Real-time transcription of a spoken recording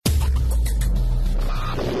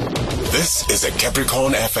This is a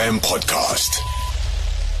Capricorn FM podcast.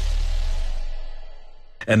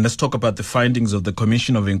 And let's talk about the findings of the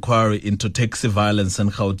Commission of Inquiry into Taxi Violence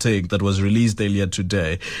in Gauteng that was released earlier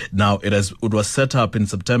today. Now, it was set up in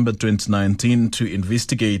September 2019 to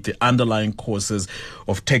investigate the underlying causes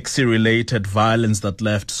of taxi-related violence that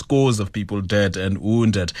left scores of people dead and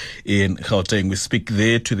wounded in Gauteng. We speak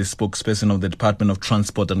there to the spokesperson of the Department of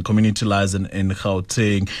Transport and Community Liaison in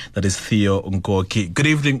Gauteng, that is Theo Nkonki. Good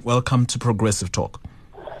evening. Welcome to Progressive Talk.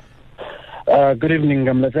 Good evening,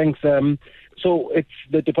 Gamla. Thanks. So it's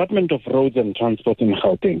the Department of Roads and Transport in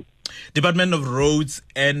Gauteng. Department of Roads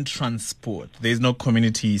and Transport. There's no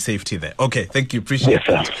community safety there. Okay, thank you. Appreciate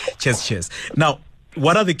that. Cheers. Now,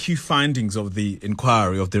 what are the key findings of the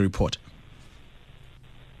inquiry, of the report?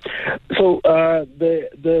 So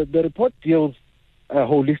the report deals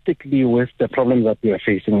holistically with the problems that we are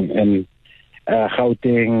facing in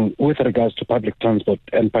Gauteng with regards to public transport,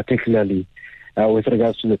 and particularly with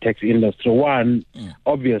regards to the taxi industry. One,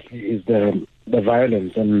 obviously, is the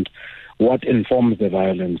violence and what informs the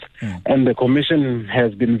violence. And the Commission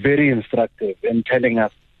has been very instructive in telling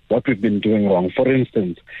us what we've been doing wrong. For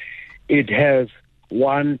instance, it has,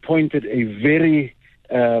 pointed a very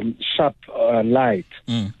sharp light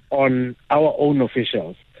on our own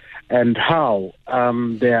officials and how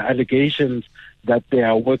there are allegations that they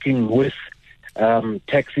are working with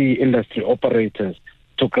taxi industry operators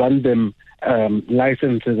to grant them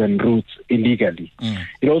licenses and routes illegally.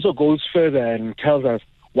 It also goes further and tells us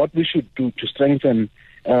what we should do to strengthen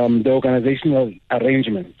the organizational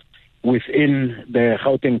arrangements within the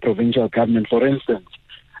Gauteng provincial government. For instance,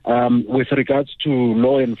 with regards to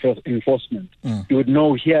law enforcement, you would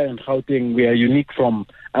know here in Gauteng we are unique from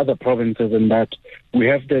other provinces in that we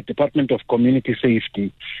have the Department of Community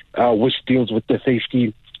Safety, which deals with the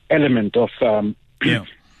safety element of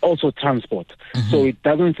also transport. So it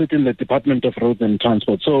doesn't sit in the Department of Roads and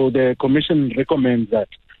Transport. So the Commission recommends that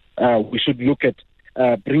we should look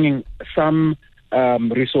at bringing some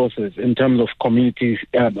resources in terms of community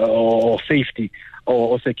or safety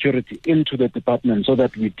or security into the department so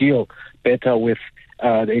that we deal better with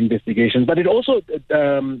the investigation. But it also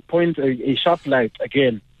points a sharp light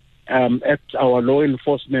again at our law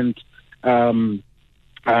enforcement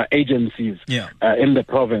agencies in the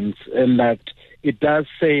province, in that it does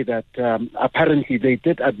say that apparently they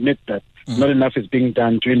did admit that not enough is being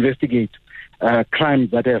done to investigate crimes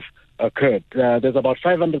that have occurred. There's about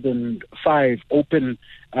 505 open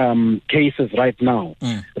cases right now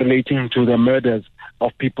relating to the murders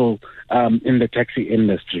of people in the taxi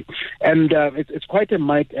industry. And it's quite a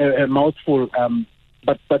mouthful,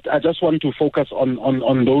 but I just want to focus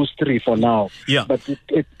on those three for now. But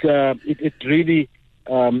it really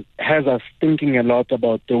has us thinking a lot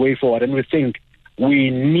about the way forward, and we think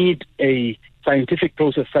we need a scientific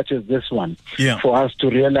process such as this one for us to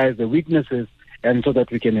realize the weaknesses and so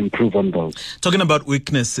that we can improve on those. Talking about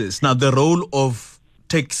weaknesses, now the role of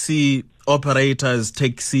taxi operators,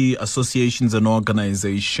 taxi associations and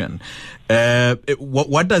organization,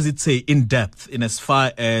 what does it say in depth in as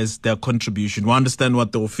far as their contribution? We understand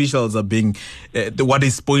what the officials are being, what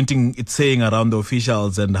is pointing, it's saying around the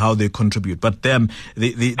officials and how they contribute, but them,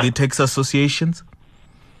 the taxi associations?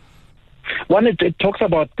 One, it talks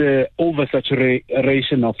about the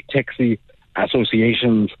oversaturation of taxi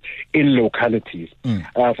associations in localities.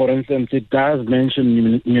 For instance, it does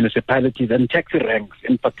mention municipalities and taxi ranks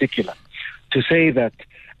in particular, to say that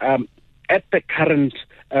at the current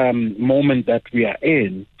moment that we are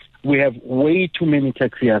in, we have way too many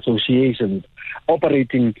taxi associations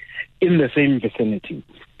operating in the same vicinity.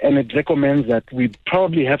 And it recommends that we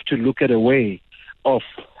probably have to look at a way of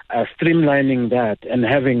streamlining that and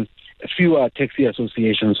having fewer taxi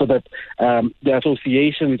associations so that the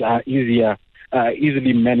associations are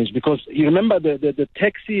easily managed. Because you remember the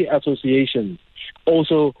taxi associations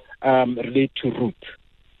also relate to route.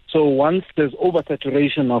 So once there's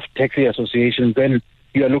oversaturation of taxi associations, then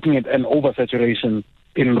you are looking at an oversaturation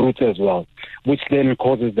in routes as well, which then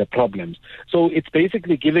causes the problems. So it's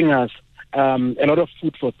basically giving us a lot of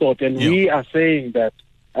food for thought. And we are saying that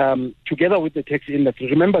together with the taxi industry,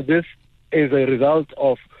 remember this is a result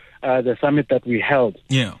of the summit that we held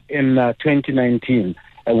in 2019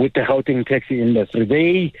 with the Gauteng taxi industry.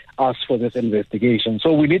 They asked for this investigation.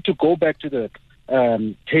 So we need to go back to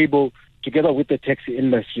the table together with the taxi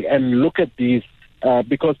industry and look at these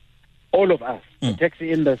because all of us, the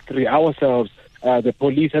taxi industry, ourselves, the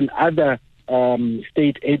police and other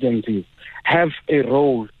state agencies have a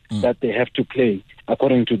role that they have to play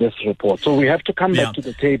according to this report. So we have to come back to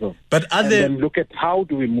the table and then look at how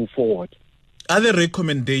do we move forward. Are there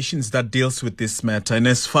recommendations that deals with this matter, and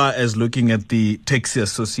as far as looking at the taxi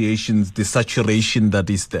associations, the saturation that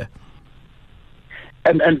is there?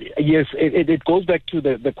 And yes, it goes back to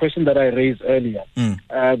the question that I raised earlier.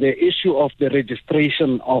 The issue of the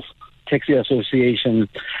registration of taxi association,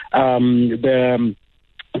 the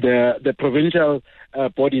provincial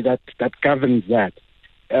body that governs that.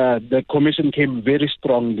 The commission came very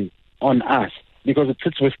strongly on us because it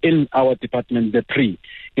sits within our department, the PRI.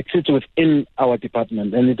 It sits within our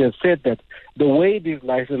department, and it has said that the way these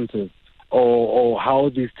licenses or how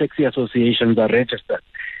these taxi associations are registered,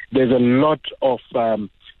 there's a lot of the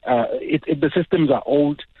systems are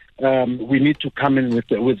old. We need to come in with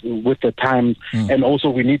the times, and also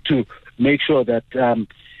we need to make sure that the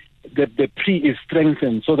PRI is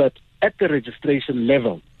strengthened so that at the registration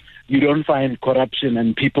level, you don't find corruption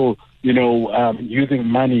and people, using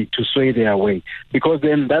money to sway their way, because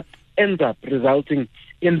then that ends up resulting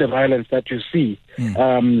in the violence that you see,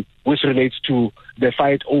 which relates to the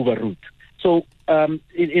fight over route. So,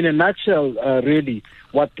 in a nutshell, really,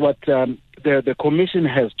 what the commission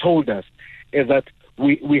has told us is that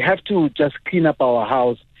we have to just clean up our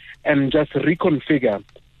house and just reconfigure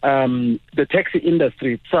the taxi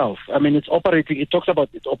industry itself. I mean, it talks about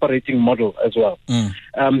its operating model as well.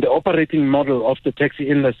 The operating model of the taxi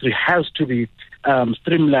industry has to be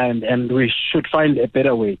streamlined, and we should find a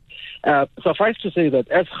better way. Suffice to say that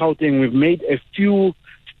as Gauteng, we've made a few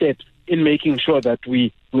steps in making sure that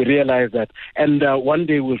we realize that. And one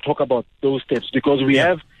day we'll talk about those steps, because we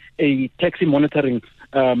have a taxi monitoring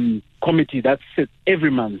committee that sits every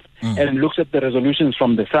month and looks at the resolutions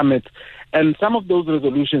from the summit. And some of those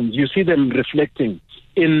resolutions, you see them reflecting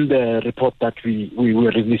in the report that we were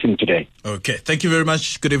releasing today. Okay. Thank you very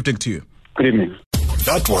much. Good evening to you. Good evening.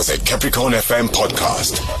 That was a Capricorn FM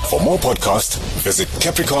podcast. For more podcasts, visit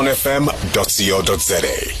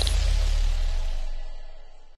capricornfm.co.za.